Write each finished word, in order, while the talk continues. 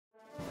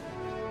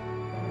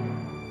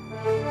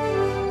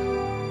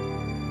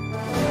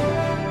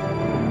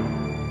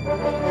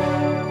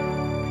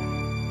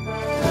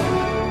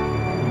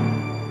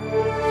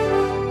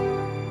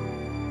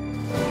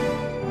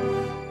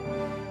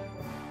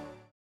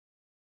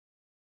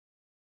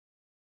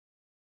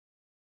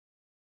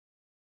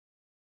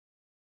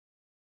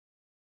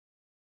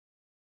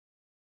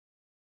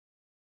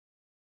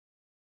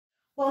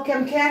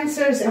Welcome,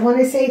 Cancers. I want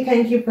to say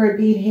thank you for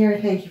being here.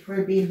 Thank you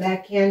for being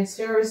back,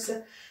 Cancers.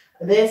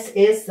 This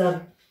is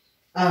the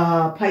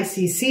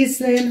Pisces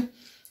season.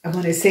 I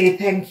want to say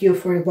thank you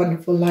for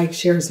wonderful likes,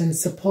 shares, and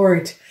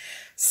support.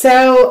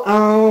 So,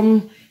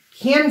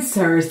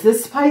 Cancers,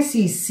 this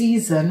Pisces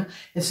season,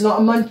 it's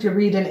not a monthly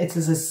reading, it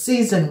is a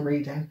season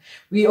reading.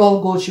 We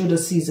all go through the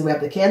season. We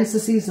have the Cancer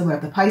season, we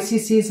have the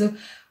Pisces season,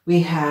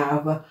 we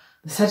have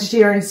the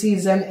Sagittarian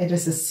season. It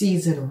is a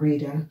season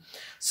reading.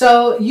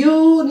 So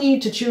you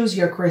need to choose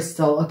your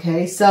crystal,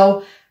 okay?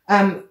 So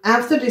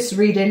after this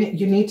reading,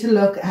 you need to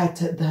look at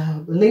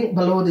the link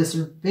below this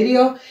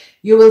video.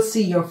 You will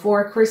see your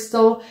 4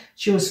 crystal.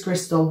 Choose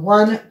crystal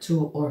 1,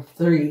 2, or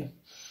 3.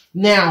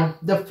 Now,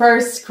 the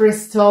first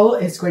crystal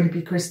is going to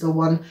be crystal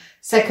 1,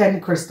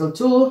 second crystal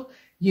 2.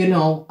 You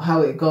know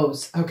how it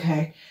goes,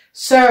 okay?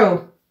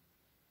 So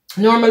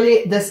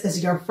normally this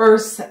is your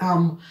first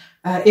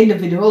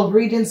individual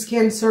readings,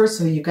 Cancer,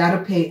 so you got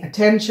to pay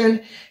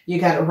attention. You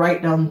got to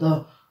write down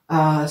the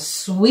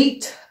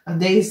sweet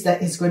days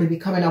that is going to be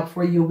coming up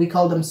for you. We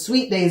call them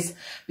sweet days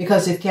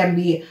because it can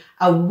be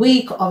a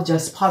week of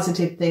just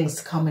positive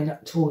things coming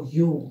to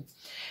you.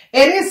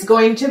 It is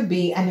going to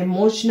be an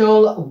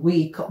emotional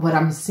week, what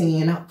I'm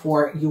seeing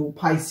for you,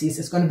 Pisces.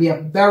 It's going to be a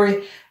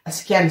very,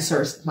 as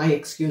Cancers, my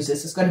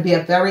excuses, it's going to be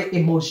a very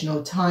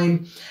emotional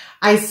time.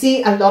 I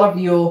see a lot of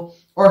you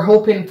are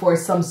hoping for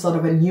some sort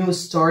of a new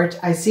start.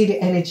 I see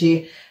the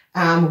energy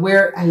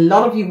where a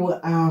lot of you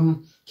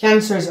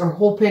Cancers are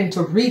hoping to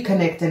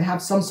reconnect and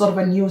have some sort of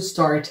a new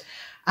start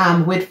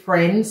with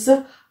friends.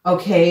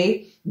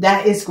 Okay,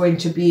 that is going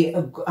to be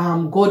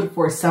good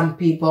for some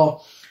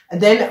people.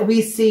 Then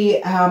we see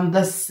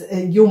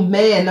you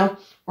men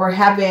are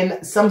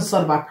having some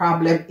sort of a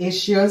problem,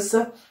 issues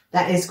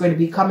that is going to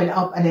be coming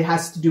up, and it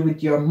has to do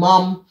with your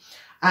mom.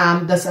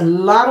 There's a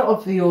lot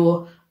of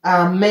you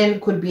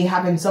men could be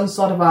having some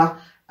sort of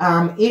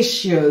a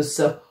issues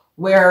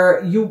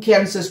where you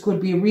Cancers could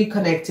be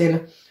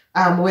reconnecting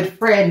with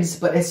friends,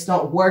 but it's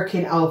not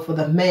working out for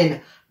the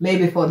men.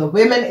 Maybe for the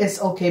women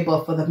it's okay,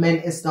 but for the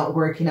men it's not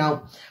working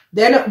out.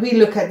 Then we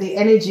look at the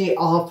energy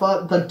of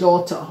the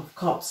Daughter of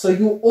Cups. So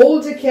you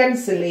older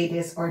Cancer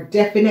ladies are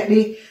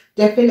definitely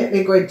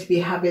going to be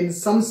having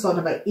some sort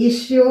of an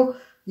issue.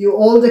 You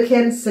older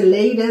Cancer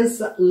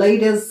ladies,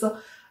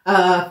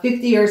 50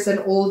 years and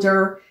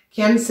older,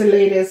 Cancer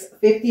ladies,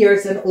 50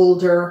 years and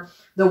older,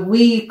 the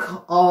week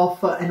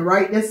of, and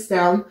write this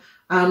down,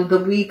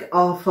 the week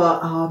of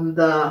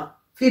the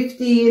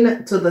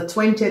 15th to the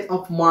 20th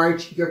of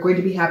March, you're going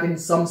to be having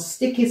some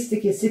sticky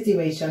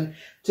situation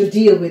to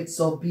deal with,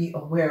 so be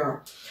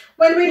aware.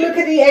 When we look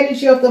at the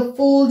energy of the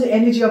Fool, the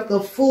energy of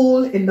the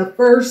Fool in the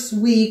first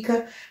week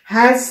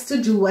has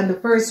to do, and the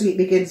first week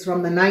begins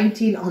from the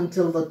 19th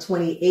until the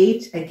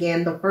 28th.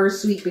 Again, the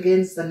first week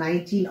begins the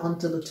 19th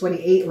until the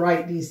 28th.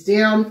 Write these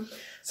down.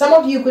 Some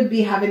of you could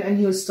be having a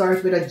new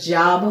start with a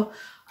job,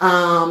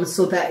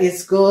 so that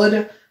is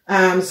good.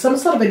 Some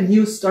sort of a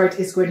new start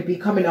is going to be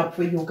coming up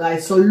for you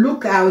guys. So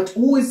look out,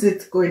 who is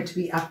it going to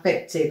be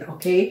affecting,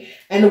 okay?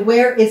 And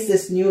where is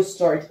this new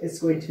start is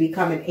going to be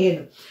coming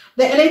in?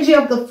 The energy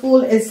of the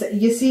Fool is,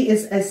 you see,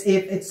 is as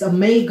if it's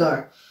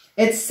Omega.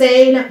 It's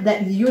saying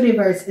that the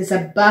universe is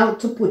about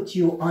to put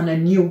you on a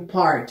new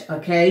part,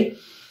 okay?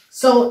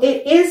 So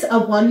it is a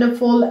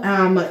wonderful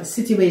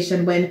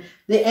situation when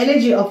the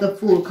energy of the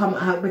Fool come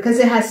out, because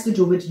it has to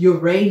do with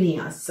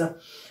Uranus.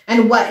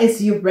 And what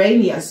is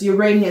Uranus?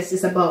 Uranus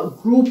is about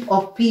group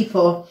of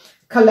people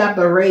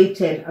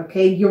collaborating,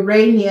 okay?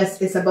 Uranus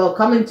is about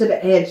coming to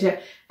the edge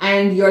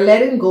and you're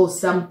letting go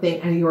something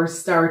and you're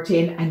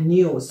starting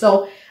anew.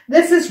 So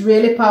this is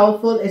really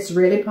powerful. It's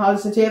really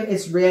positive.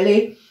 It's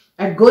really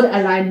a good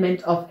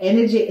alignment of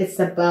energy. It's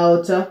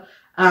about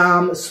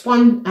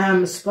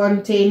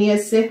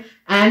spontaneous,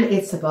 and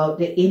it's about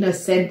the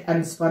innocent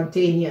and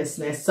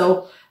spontaneousness.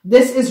 So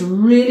this is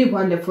really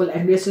wonderful,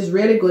 and this is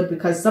really good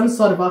because some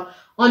sort of a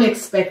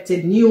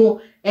unexpected new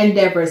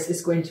endeavors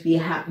is going to be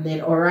happening.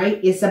 All right,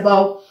 it's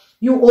about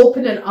you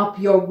opening up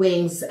your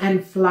wings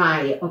and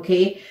fly.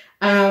 Okay,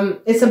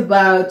 it's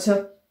about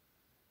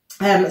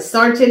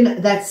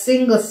starting that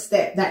single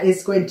step that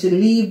is going to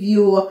leave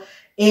you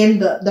in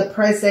the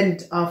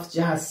present of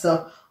just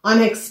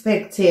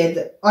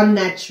unexpected,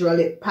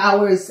 unnatural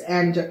powers,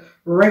 and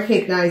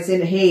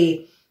recognizing,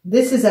 hey,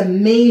 this is a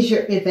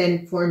major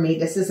event for me.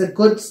 This is a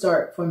good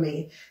start for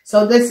me.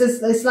 So this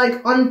is, it's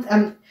like,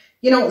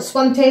 you know,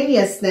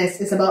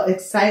 spontaneousness is about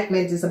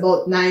excitement, it's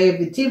about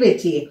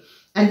naivety.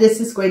 And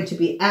this is going to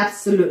be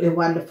absolutely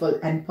wonderful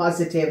and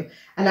positive.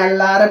 And a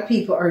lot of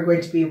people are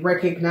going to be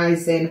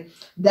recognizing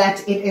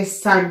that it is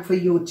time for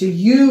you to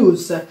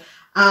use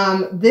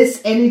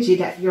this energy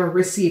that you're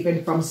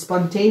receiving from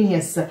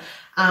spontaneous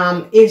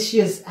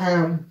issues,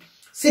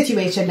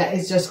 situation that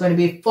is just going to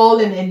be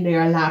falling in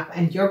their lap,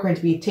 and you're going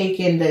to be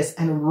taking this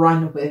and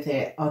run with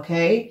it,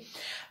 okay?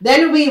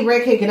 Then we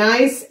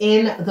recognize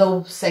in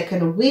the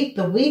second week,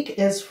 the week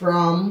is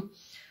from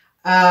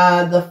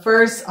the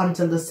 1st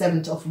until the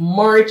 7th of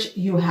March,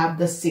 you have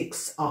the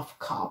 6 of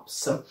Cups.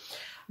 So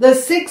The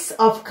Six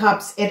of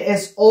Cups, it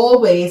is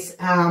always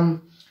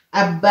about,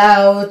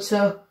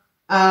 and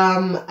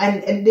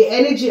the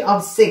energy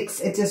of six,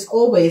 it is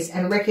always,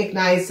 and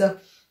recognize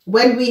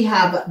when we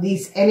have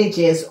these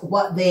energies,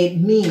 what they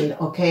mean,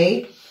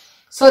 okay?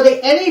 So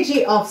the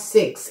energy of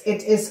six,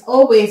 it is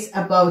always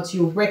about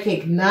you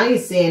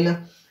recognizing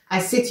a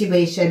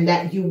situation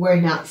that you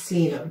were not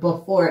seeing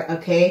before,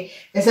 okay?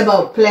 It's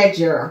about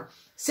pleasure.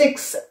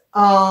 Six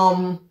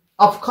of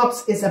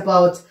Cups is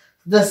about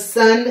the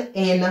sun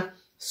in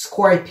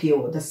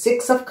Scorpio. The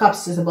Six of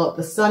Cups is about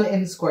the sun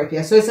in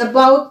Scorpio. So it's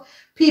about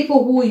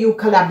people who you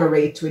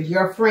collaborate with,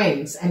 your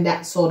friends, and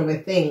that sort of a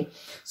thing.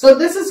 So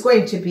this is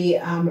going to be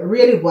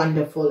really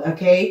wonderful,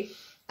 okay?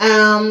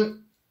 And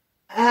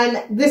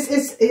this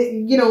is,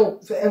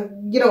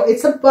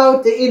 it's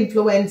about the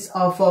influence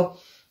of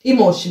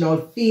emotional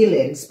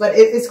feelings, but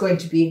it is going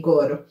to be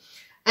good.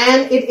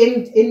 And it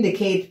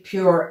indicates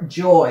pure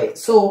joy.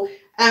 So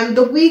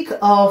the week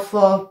of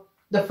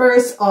the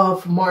 1st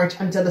of March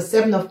until the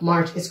 7th of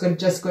March is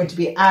just going to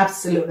be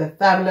absolutely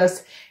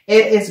fabulous.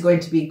 It is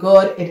going to be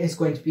good. It is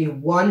going to be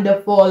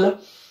wonderful.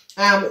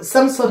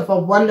 Some sort of a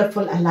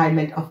wonderful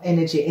alignment of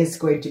energy is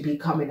going to be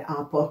coming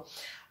up.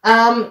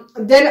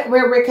 Then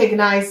we're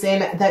recognizing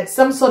that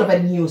some sort of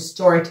a new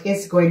start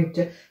is going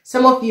to,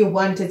 some of you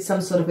wanted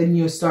some sort of a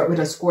new start with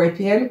a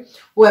Scorpion.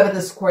 Whoever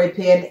the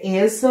Scorpion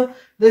is,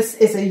 this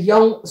is a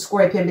young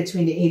Scorpion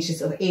between the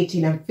ages of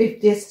 18 and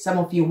 50. Some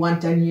of you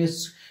want a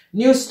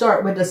new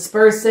start with this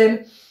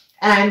person,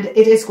 and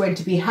it is going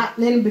to be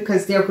happening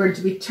because they're going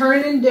to be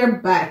turning their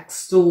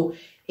backs to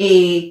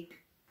a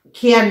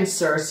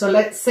Cancer. So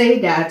let's say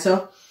that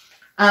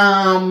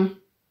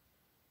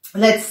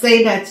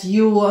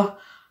your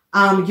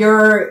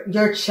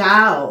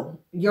child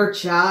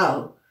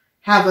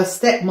have a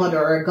stepmother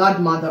or a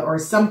godmother or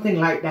something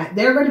like that.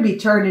 They're going to be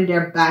turning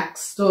their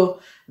backs to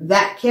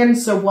that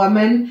Cancer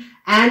woman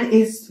and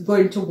is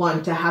going to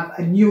want to have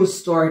a new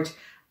start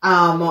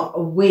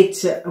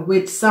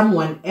with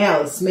someone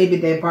else, maybe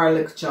their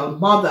biological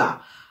mother,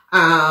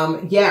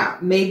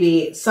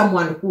 maybe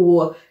someone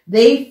who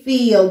they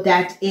feel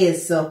that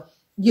is,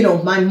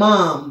 my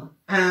mom.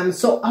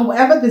 So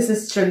however this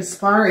is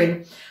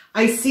transpiring,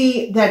 I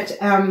see that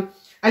a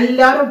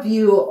lot of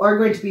you are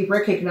going to be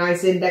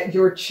recognizing that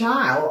your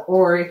child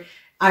or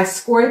a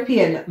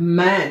Scorpion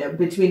man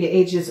between the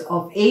ages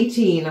of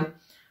 18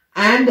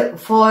 and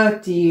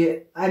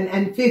 40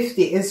 and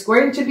 50 is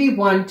going to be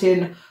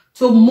wanting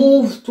to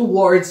move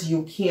towards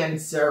you,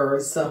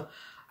 Cancers.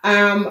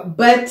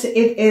 But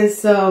it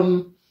is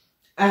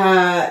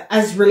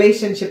as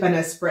relationship and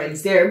as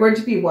friends. They're going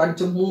to be wanting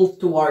to move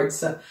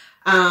towards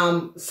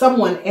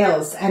someone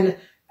else and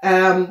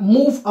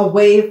move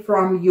away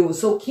from you.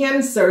 So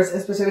Cancers,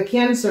 especially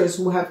Cancers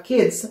who have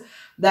kids,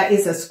 that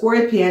is a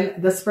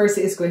Scorpion, this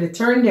person is going to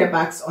turn their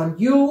backs on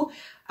you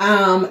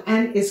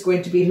and is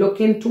going to be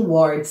looking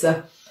towards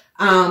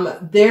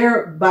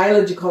their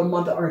biological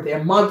mother or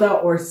their mother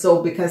or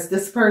so, because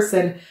this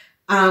person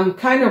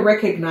kind of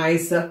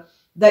recognize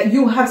that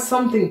you have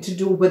something to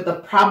do with the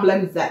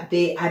problems that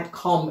they had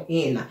come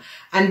in,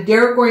 and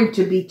they're going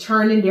to be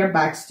turning their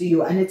backs to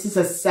you. And it is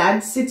a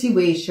sad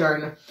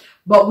situation,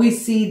 but we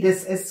see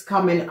this is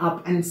coming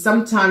up, and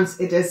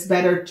sometimes it is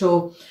better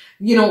to,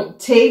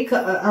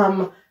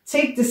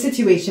 take the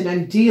situation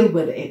and deal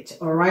with it.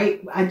 All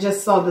right. I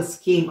just saw this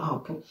came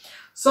up.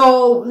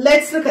 So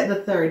let's look at the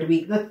third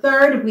week. The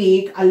third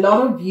week, a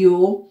lot of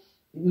you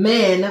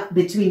men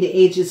between the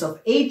ages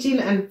of 18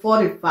 and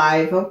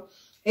 45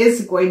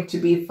 is going to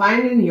be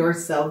finding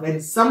yourself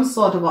in some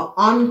sort of an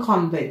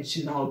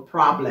unconventional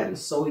problem.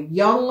 So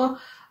young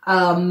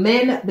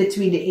men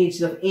between the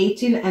ages of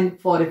 18 and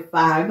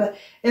 45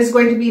 is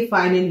going to be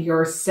finding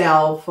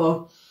yourself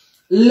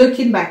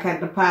looking back at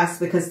the past,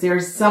 because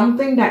there's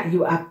something that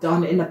you have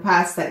done in the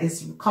past that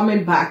is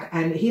coming back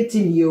and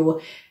hitting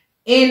you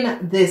in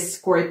this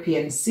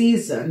Scorpion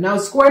season. Now,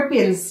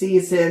 Pisces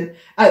season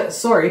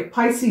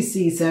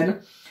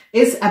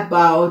is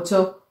about,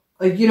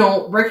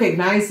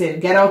 recognizing,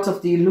 get out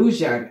of the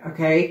illusion,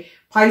 okay?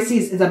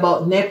 Pisces is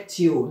about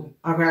Neptune,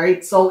 all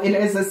right? So it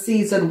is a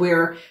season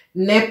where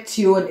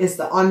Neptune is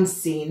the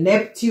unseen.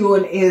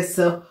 Neptune is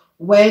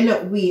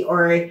when we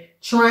are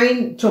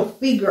trying to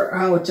figure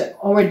out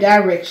our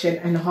direction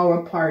and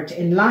our part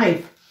in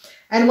life.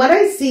 And what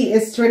I see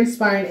is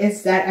transpiring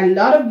is that a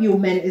lot of you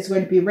men is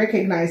going to be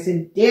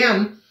recognizing,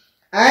 damn,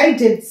 I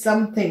did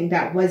something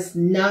that was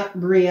not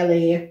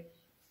really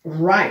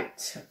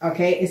right.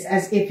 Okay. It's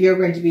as if you're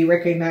going to be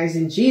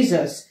recognizing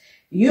Jesus.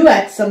 You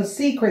had some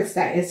secrets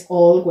that is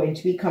all going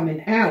to be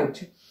coming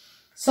out.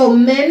 So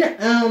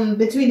men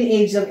between the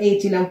ages of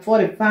 18 and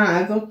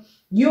 45,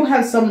 you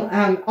have some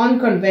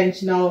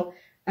unconventional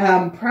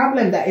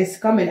problem that is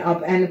coming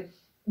up. And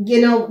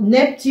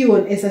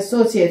Neptune is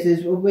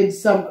associated with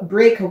some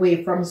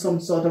breakaway from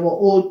some sort of an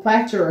old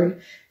pattern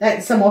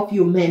that some of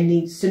you men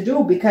needs to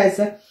do,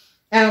 because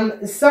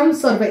some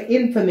sort of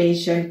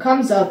information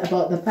comes out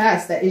about the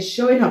past that is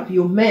showing up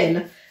you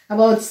men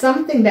about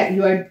something that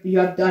you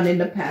have done in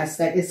the past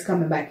that is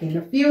coming back in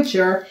the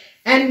future,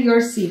 and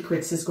your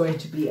secrets is going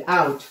to be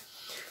out.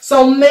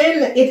 So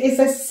men, it is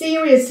a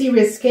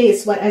serious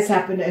case what has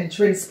happened and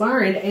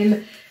transpired,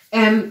 and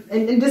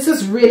this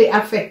is really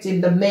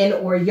affecting the men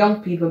or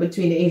young people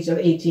between the age of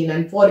 18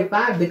 and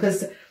 45,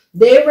 because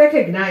they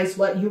recognize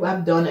what you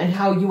have done and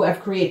how you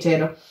have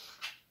created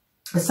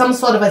some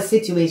sort of a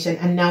situation,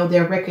 and now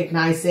they're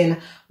recognizing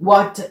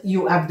what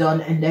you have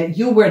done and that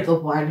you were the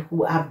one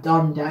who have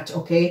done that.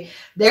 Okay,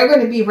 they're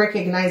going to be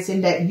recognizing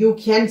that you,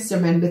 Cancer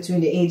men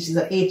between the ages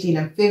of 18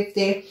 and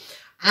 50,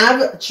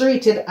 have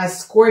treated a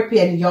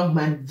Scorpion young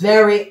man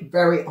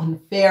very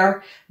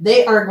unfair.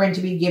 They are going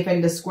to be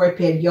giving the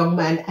Scorpion young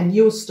man a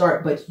new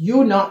start, but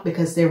you not,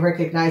 because they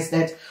recognize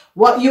that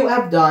what you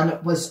have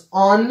done was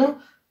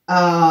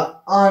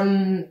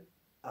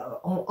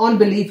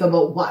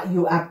unbelievable what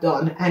you have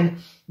done, and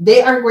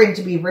they are going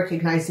to be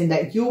recognizing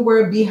that you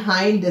were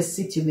behind the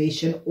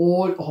situation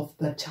all of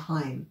the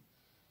time.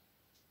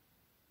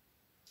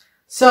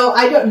 So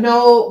I don't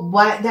know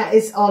what that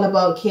is all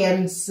about,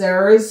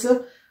 Cancers.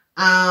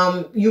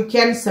 You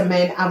Cancer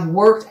men have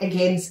worked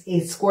against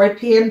a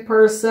Scorpion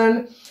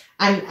person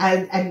and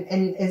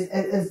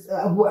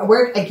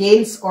work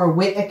against or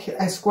with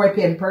a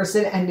Scorpion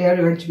person, and they're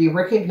going to be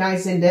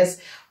recognizing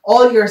this.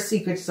 All your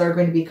secrets are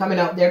going to be coming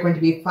out. They're going to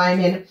be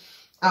finding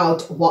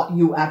out what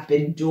you have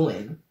been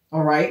doing.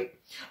 All right.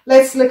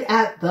 Let's look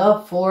at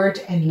the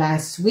fourth and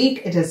last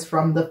week. It is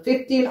from the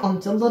 15th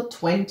until the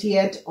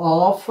 20th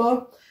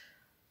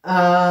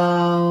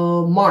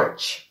of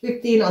March.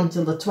 15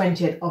 until the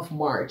 20th of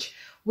March.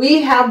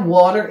 We have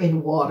water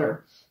in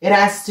water. It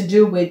has to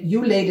do with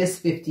you ladies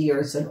 50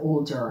 years and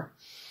older.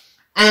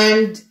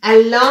 And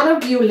a lot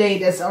of you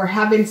ladies are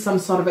having some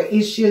sort of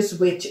issues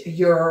with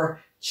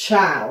your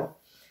child.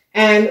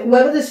 And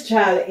whoever this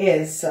child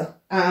is,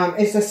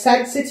 it's a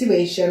sad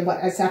situation, what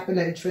has happened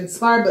and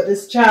transpired, but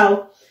this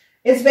child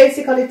is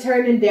basically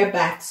turning their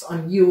backs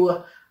on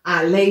you,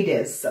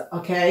 ladies,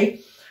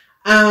 okay?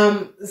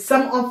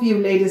 Some of you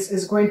ladies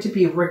is going to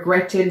be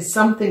regretting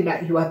something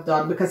that you have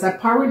done, because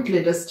apparently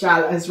this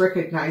child has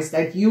recognized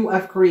that you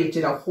have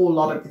created a whole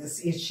lot of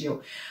this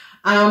issue.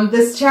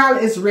 This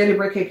child is really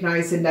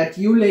recognizing that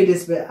you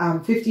ladies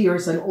 50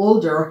 years and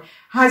older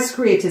has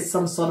created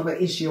some sort of an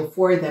issue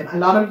for them. A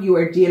lot of you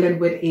are dealing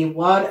with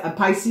a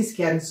Pisces,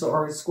 Cancer,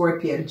 or a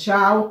Scorpion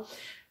child.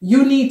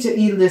 You need to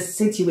heal this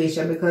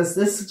situation, because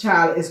this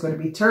child is going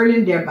to be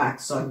turning their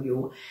backs on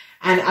you.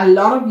 And a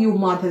lot of you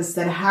mothers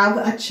that have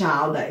a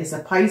child that is a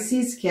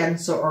Pisces,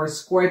 Cancer, or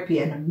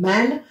Scorpion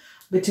man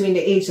between the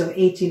age of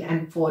 18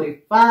 and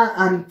 45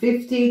 and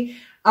 50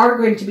 are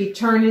going to be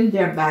turning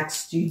their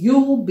backs to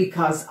you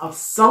because of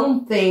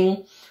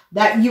something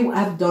that you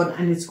have done,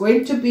 and it's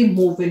going to be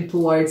moving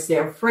towards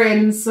their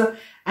friends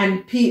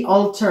and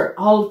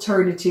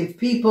alternative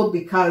people,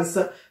 because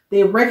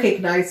they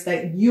recognize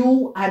that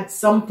you had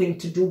something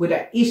to do with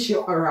an issue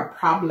or a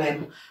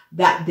problem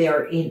that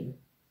they're in.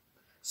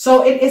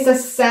 So it is a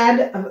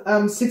sad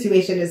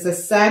situation. It's a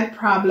sad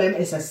problem.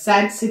 It's a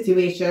sad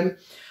situation.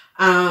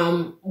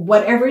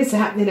 Whatever is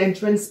happening and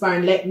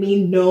transpiring, let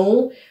me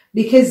know,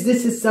 because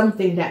this is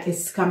something that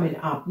is coming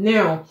up.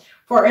 Now,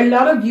 for a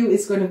lot of you,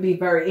 it's going to be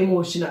very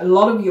emotional. A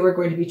lot of you are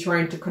going to be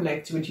trying to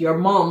connect with your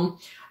mom.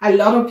 A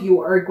lot of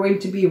you are going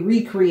to be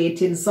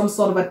recreating some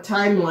sort of a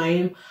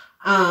timeline,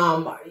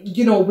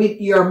 you know, with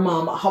your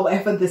mom.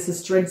 However, this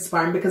is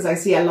transpiring, because I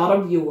see a lot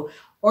of you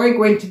are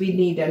going to be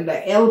needing the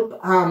help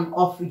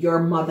of your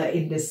mother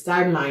in this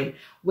timeline,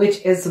 which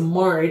is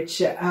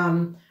March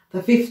the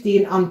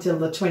 15th until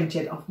the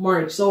 20th of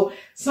March. So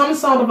some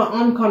sort of an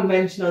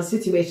unconventional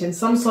situation,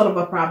 some sort of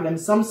a problem,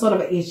 some sort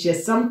of an issue,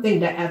 something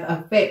that have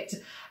affect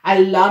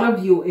a lot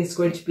of you is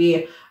going to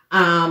be,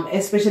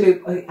 especially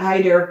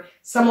either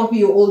some of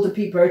you older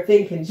people are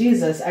thinking,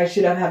 Jesus, I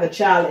should have a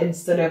child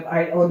instead of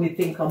I only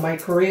think of my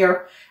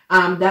career.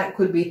 That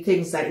could be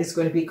things that is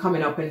going to be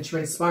coming up and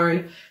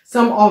transpiring.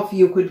 Some of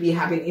you could be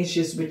having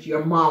issues with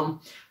your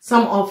mom.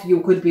 Some of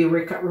you could be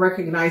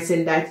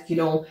recognizing that, you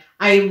know,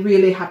 I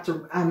really have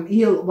to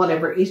heal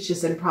whatever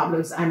issues and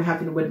problems I'm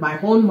having with my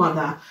own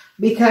mother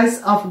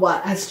because of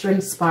what has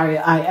transpired.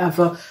 I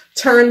have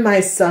turned my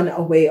son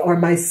away, or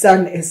my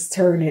son is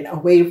turning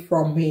away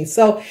from me.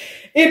 So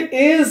it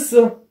is,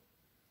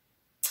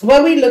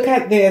 when we look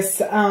at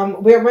this,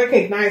 we're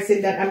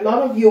recognizing that a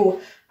lot of you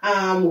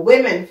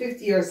women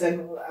 50 years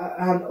and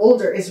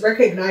older is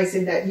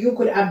recognizing that you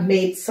could have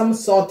made some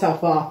sort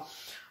of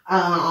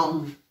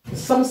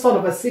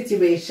a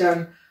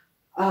situation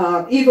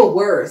even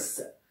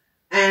worse,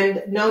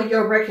 and now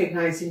you're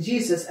recognizing,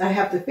 Jesus, I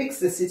have to fix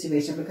this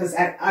situation because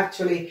I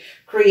actually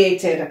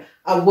created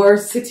a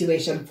worse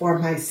situation for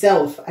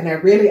myself, and I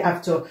really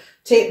have to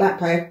take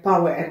back my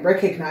power and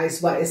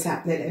recognize what is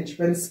happening and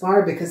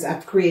transpire, because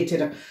I've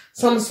created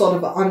some sort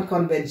of an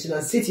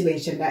unconventional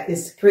situation that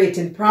is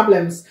creating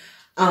problems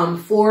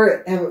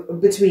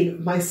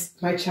between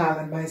my child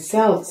and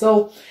myself.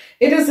 So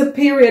it is a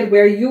period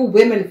where you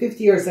women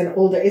 50 years and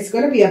older, it's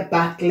going to be a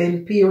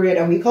battling period.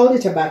 And we call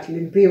it a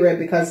battling period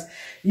because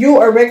you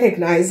are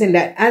recognizing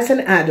that as an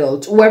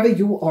adult, whoever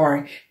you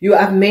are, you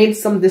have made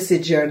some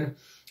decision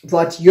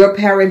what your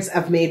parents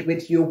have made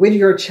with you, with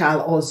your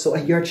child also,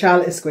 and your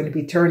child is going to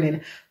be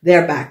turning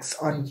their backs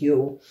on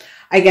you.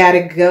 I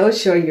gotta go.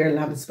 Show your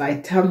loves by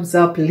thumbs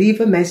up. Leave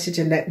a message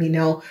and let me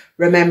know.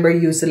 Remember,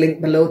 use the link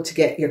below to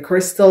get your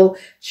crystal.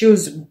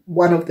 Choose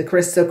one of the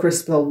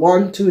crystal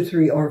 1, 2,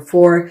 3, or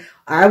 4.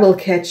 I will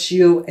catch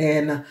you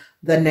in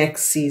the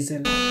next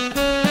season.